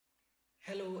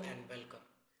Hello and welcome.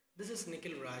 This is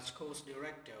Nikhil Raj, Course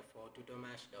Director for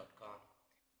tutormash.com.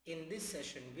 In this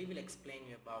session, we will explain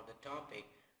you about the topic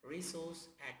Resource,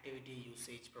 Activity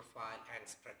Usage Profile and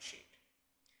Spreadsheet.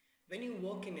 When you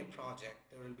work in a project,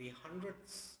 there will be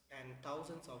hundreds and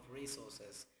thousands of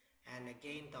resources and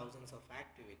again thousands of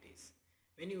activities.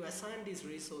 When you assign these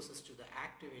resources to the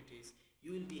activities,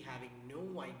 you will be having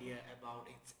no idea about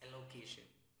its allocation.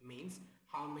 Means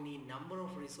how many number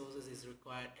of resources is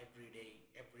required every day,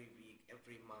 every week,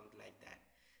 every month, like that.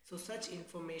 So such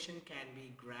information can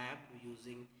be grabbed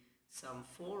using some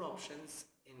 4 options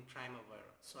in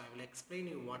Primavera. So I will explain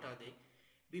you what are they.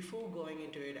 Before going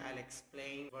into it, I'll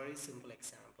explain a very simple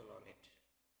example on it.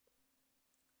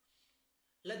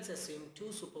 Let's assume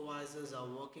 2 supervisors are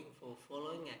working for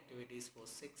following activities for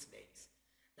 6 days.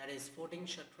 That is footing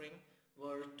shuttering,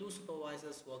 were 2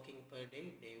 supervisors working per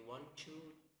day, day 1, 2,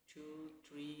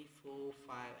 3, 4,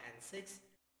 5 and 6.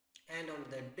 And on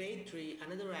the day 3,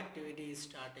 another activity is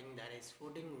starting, that is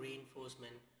footing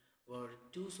reinforcement, where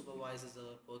 2 supervisors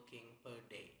are working per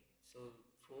day. So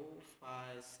 4,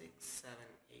 5, 6, 7,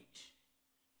 8.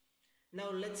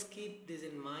 Now let's keep this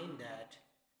in mind that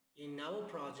in our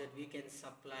project we can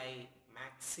supply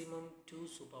maximum 2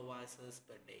 supervisors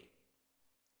per day.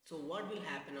 So what will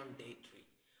happen on day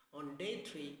 3? On day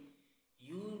 3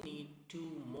 you need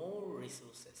 2 more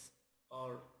resources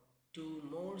or 2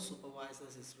 more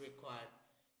supervisors is required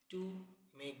to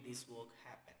make this work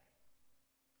happen.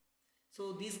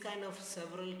 So these kind of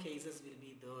several cases will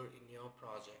be there in your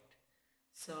project.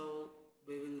 So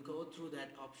we will go through that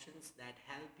options that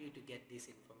help you to get this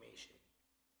information.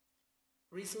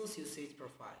 Resource usage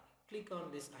profile. Click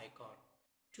on this icon.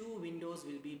 2 windows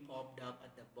will be popped up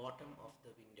at the bottom of the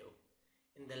window.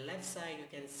 In the left side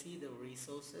you can see the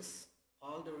resources,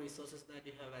 all the resources that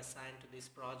you have assigned to this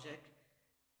project.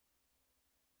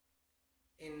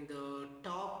 In the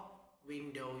top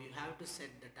window you have to set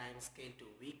the time scale to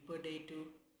week per day to,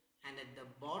 and at the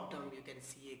bottom you can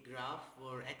see a graph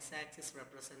where x-axis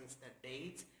represents the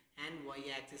dates and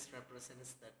y-axis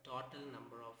represents the total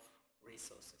number of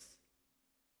resources.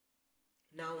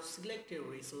 Now select a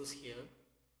resource here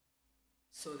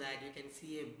so that you can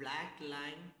see a black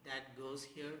line that goes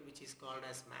here, which is called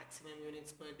as maximum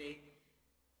units per day.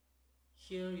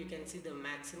 Here you can see the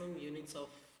maximum units of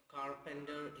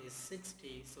carpenter is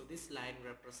 60, so this line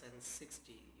represents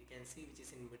 60. You can see which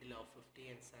is in middle of 50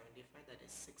 and 75, that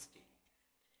is 60.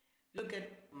 Look at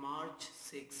March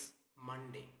 6,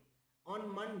 Monday.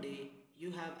 On Monday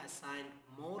you have assigned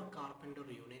more carpenter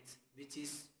units, which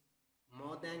is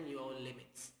more than your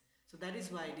limits. So that is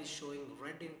why it is showing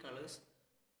red in colors,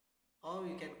 or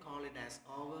you can call it as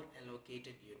over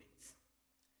allocated units.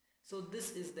 So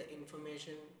this is the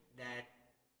information that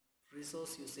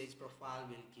resource usage profile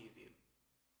will give you.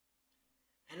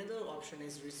 Another option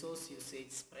is resource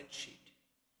usage spreadsheet.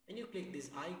 When you click this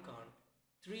icon,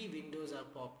 3 windows are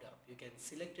popped up. You can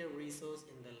select a resource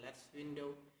in the left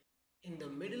window. In the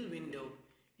middle window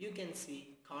you can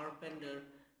see carpenter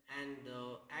and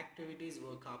the activities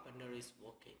where carpenter is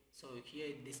working. So here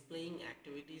displaying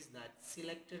activities that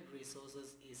selected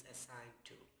resources is assigned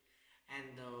to. And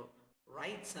the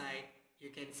right side you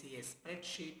can see a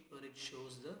spreadsheet where it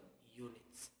shows the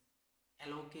units,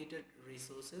 allocated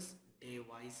resources, day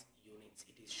wise units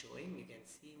it is showing. You can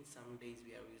see in some days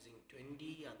we are using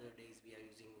 20, other days we are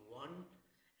using 1,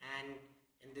 and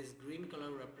in this green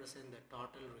color represent the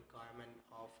total requirement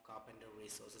of carpenter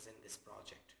resources in this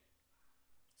project.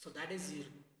 So that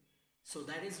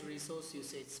is resource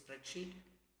usage spreadsheet.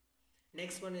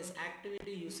 Next one is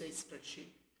activity usage spreadsheet.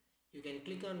 You can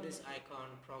click on this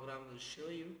icon, program will show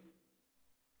you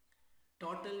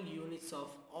total units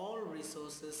of all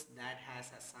resources that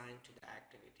has assigned to the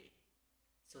activity.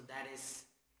 So that is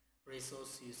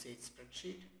resource usage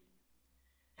spreadsheet.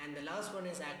 And the last one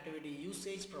is activity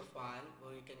usage profile,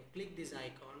 where you can click this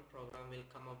icon, program will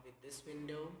come up with this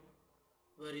window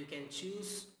where you can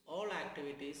choose all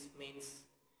activities, means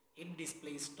it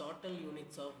displays total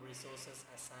units of resources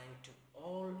assigned to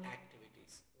all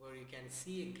activities, where you can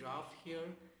see a graph here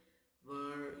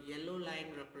where yellow line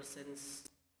represents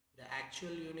the actual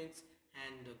units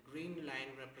and the green line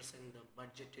represent the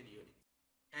budgeted units.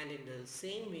 And in the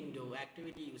same window,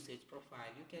 activity usage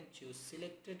profile, you can choose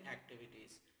selected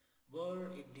activities where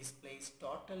it displays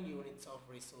total units of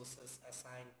resources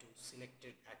assigned to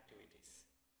selected activities.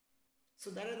 So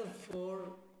that are the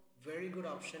 4 very good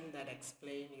options that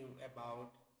explain you about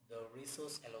the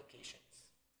resource allocations.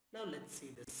 Now let's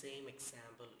see the same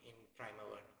example in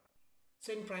Primavera.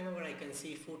 So in Primavera I can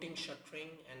see footing shuttering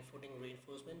and footing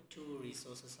reinforcement, 2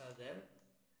 resources are there.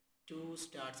 2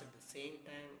 starts at the same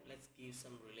time. Let's give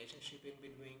some relationship in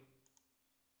between.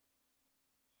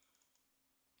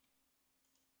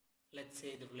 let's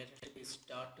say the relationship is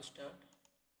start to start,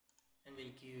 and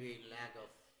we'll give a lag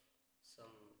of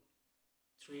some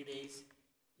 3 days.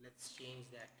 Let's change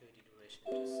the activity duration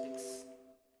to 6.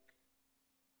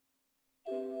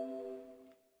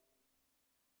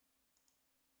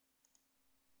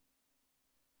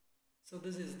 So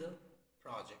this is the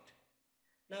project.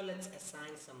 Now let's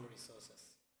assign some resources.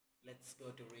 Let's go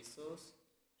to resource,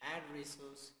 add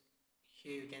resource.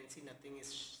 Here you can see nothing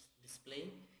is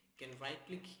displaying. You can right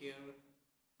click here,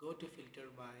 go to filter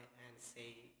by and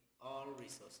say all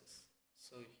resources.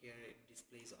 So here it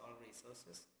displays all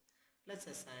resources. Let's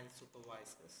assign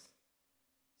supervisors.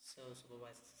 So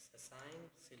supervisor is assigned,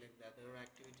 select the other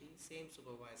activity, same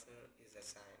supervisor is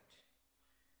assigned.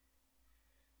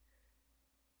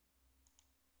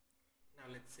 Now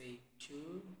let's say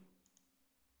 2,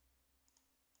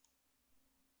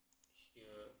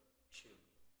 here 2.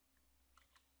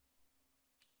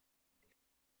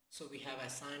 So we have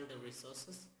assigned the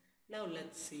resources. Now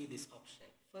let's see this option.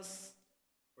 First,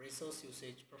 resource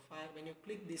usage profile. When you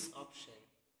click this option,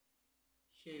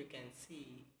 here you can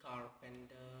see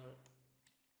carpenter.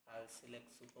 I'll select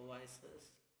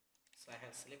supervisors. So I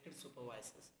have selected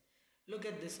supervisors. Look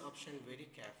at this option very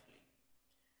carefully.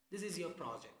 This is your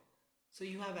project. So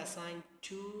you have assigned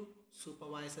 2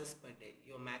 supervisors per day.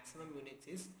 Your maximum units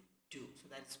is 2. So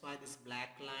that's why this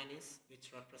black line is,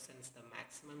 which represents the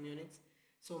maximum units.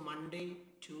 So Monday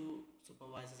 2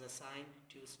 supervisors assigned,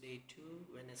 Tuesday 2,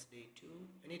 Wednesday 2.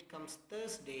 When it comes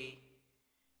Thursday,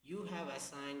 you have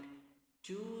assigned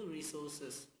 2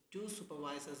 resources, 2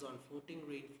 supervisors on footing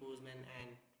reinforcement and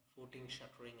footing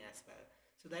shuttering as well.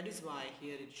 So that is why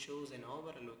here it shows an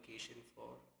over allocation for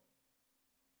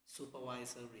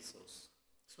supervisor resource.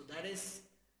 So that is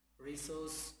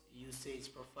resource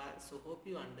usage profile. So hope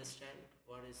you understand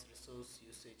what is resource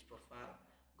usage profile.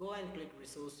 Go and click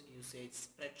resource usage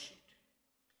spreadsheet.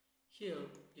 Here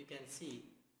you can see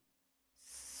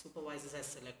supervisors are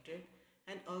selected,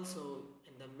 and also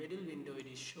in the middle window it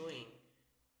is showing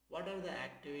what are the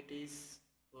activities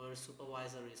where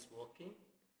supervisor is working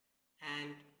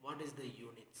and what is the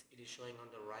units. It is showing on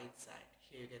the right side.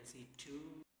 Here you can see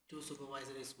two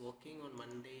supervisor is working on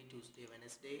Monday, Tuesday,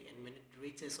 Wednesday, and when it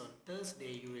reaches on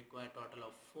Thursday you require a total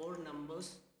of 4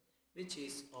 numbers, which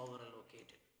is over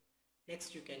allocated.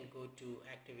 Next you can go to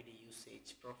activity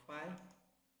usage profile.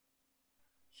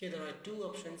 Here there are 2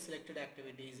 options, selected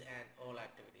activities and all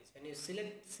activities. When you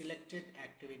select selected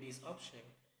activities option,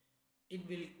 it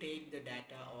will take the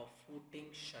data of footing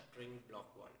shuttering block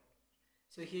 1.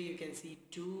 So here you can see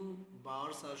 2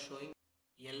 bars are showing,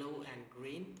 yellow and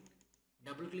green.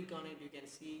 Double click on it, you can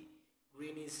see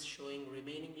green is showing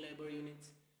remaining labor units,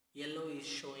 yellow is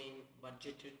showing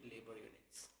budgeted labor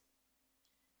units.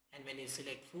 And when you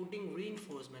select footing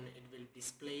reinforcement, it will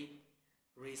display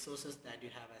resources that you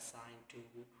have assigned to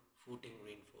footing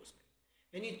reinforcement.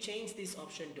 When you change this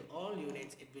option to all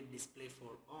units, it will display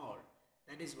for all.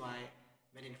 That is why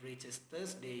when it reaches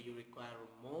Thursday, you require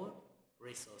more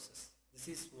resources. This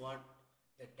is what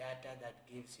the data that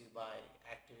gives you by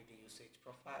activity usage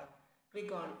profile.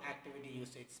 Click on activity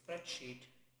usage spreadsheet.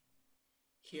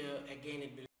 Here again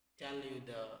it will tell you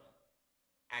the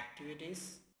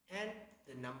activities and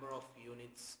the number of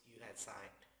units you had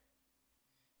signed.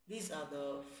 These are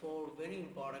the 4 very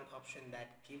important options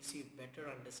that gives you better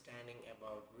understanding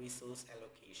about resource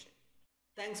allocation.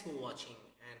 Thanks for watching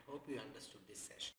and hope you understood this session.